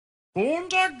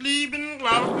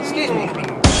Excuse me.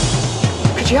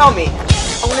 Could you help me?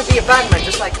 I want to be a bad man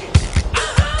just like you.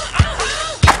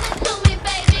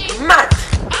 Mad!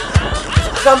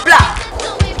 Because I'm black.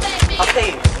 I'll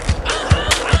pay you.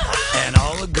 And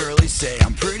all the girlies say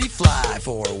I'm pretty fly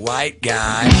for a white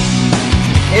guy.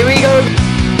 Here we go.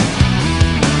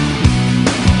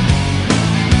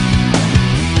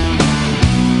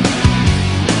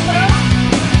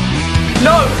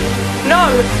 No!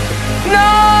 No! No!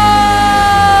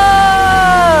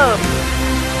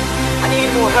 I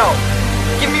need more help.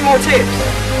 Give me more tips.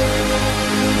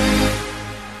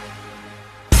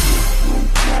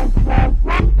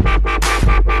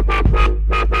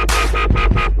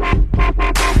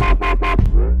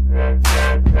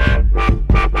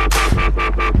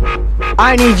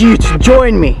 I need you to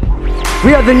join me.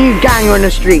 We are the new gang on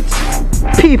the streets.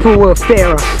 People will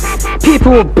fear us.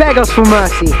 People will beg us for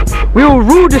mercy. We will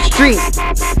rule the street.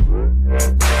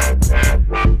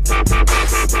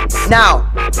 Now,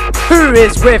 who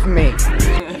is with me?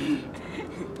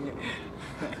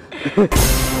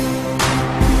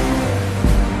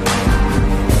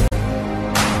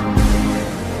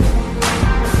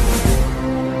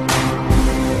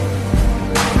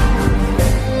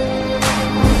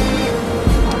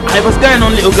 Hey, what's going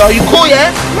on, little girl? You cool,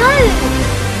 yeah? No.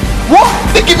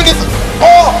 What? They're giving us...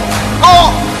 Oh!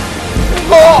 Oh!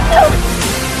 Oh!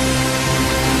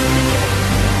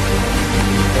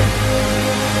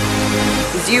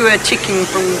 Is you a chicken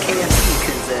from KFC?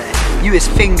 Because you is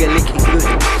finger licking good.